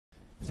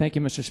Thank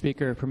you, Mr.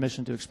 Speaker.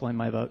 Permission to explain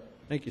my vote.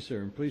 Thank you, sir,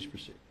 and please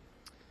proceed.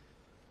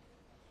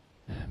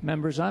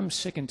 Members, I'm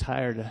sick and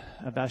tired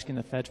of asking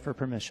the feds for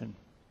permission.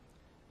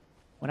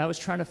 When I was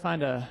trying to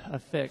find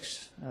a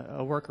fix,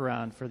 a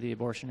workaround for the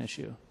abortion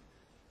issue,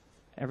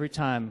 every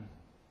time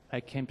I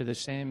came to the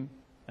same,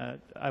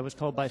 I was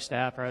told by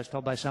staff or I was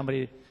told by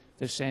somebody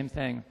the same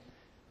thing.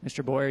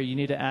 Mr. Boyer, you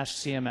need to ask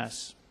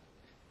CMS.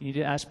 You need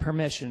to ask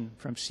permission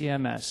from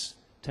CMS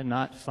to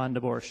not fund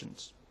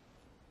abortions.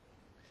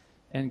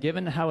 And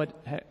given how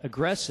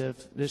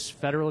aggressive this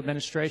federal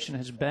administration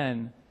has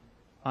been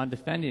on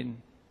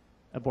defending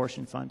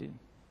abortion funding,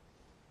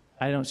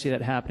 I don't see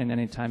that happening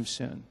anytime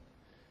soon.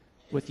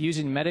 With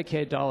using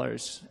Medicaid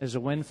dollars as a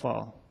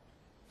windfall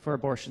for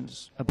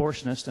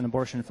abortionists and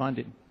abortion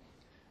funding,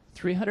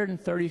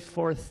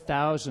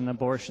 334,000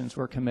 abortions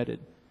were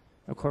committed,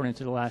 according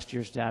to the last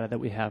year's data that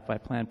we have by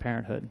Planned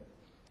Parenthood.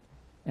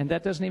 And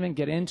that doesn't even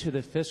get into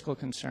the fiscal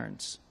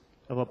concerns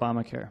of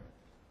Obamacare.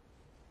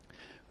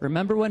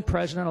 Remember when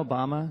President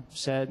Obama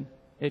said,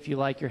 if you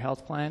like your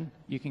health plan,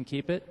 you can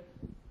keep it?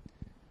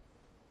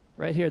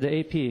 Right here, the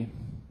AP,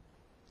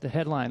 the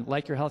headline,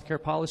 like your health care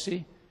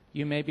policy,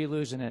 you may be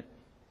losing it.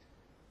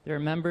 There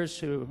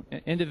are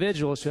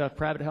individuals who have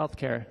private health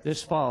care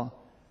this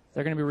fall,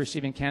 they're going to be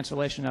receiving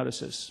cancellation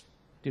notices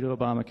due to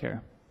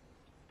Obamacare.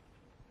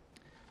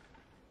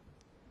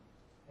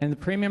 And the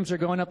premiums are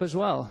going up as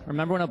well.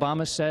 Remember when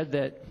Obama said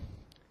that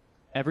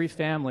every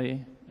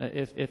family,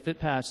 if it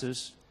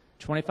passes,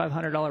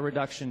 $2,500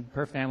 reduction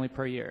per family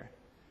per year.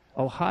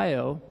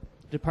 Ohio,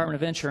 Department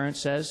of Insurance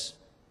says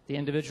the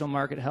individual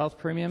market health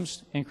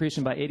premiums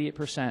increasing by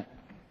 88%.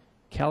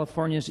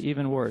 California's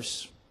even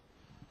worse.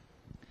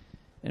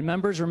 And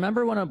members,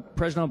 remember when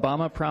President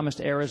Obama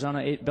promised Arizona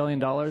 $8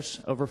 billion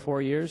over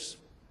 4 years?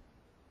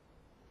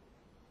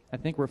 I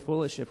think we're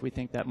foolish if we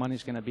think that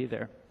money's going to be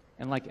there.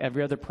 And like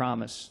every other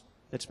promise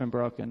that's been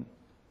broken,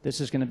 this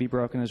is going to be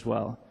broken as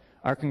well.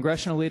 Our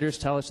congressional leaders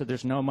tell us that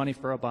there's no money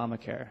for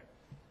Obamacare.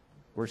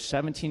 We're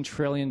 $17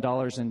 trillion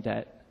in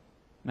debt.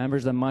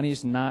 Members, the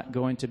money's not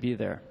going to be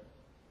there.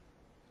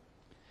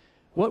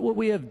 What would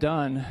we have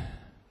done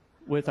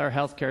with our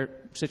health care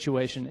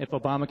situation if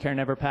Obamacare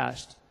never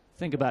passed?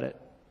 Think about it.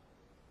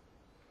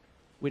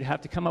 We'd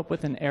have to come up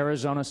with an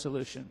Arizona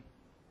solution.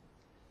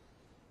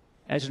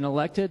 As an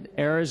elected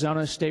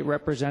Arizona state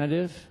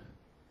representative,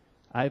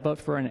 I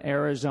vote for an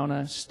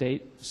Arizona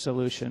state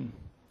solution.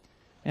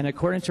 And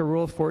according to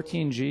Rule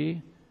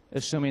 14G,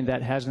 assuming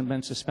that hasn't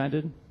been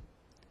suspended,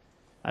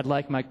 I'd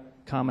like my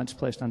comments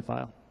placed on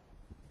file.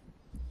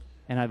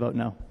 And I vote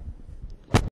no.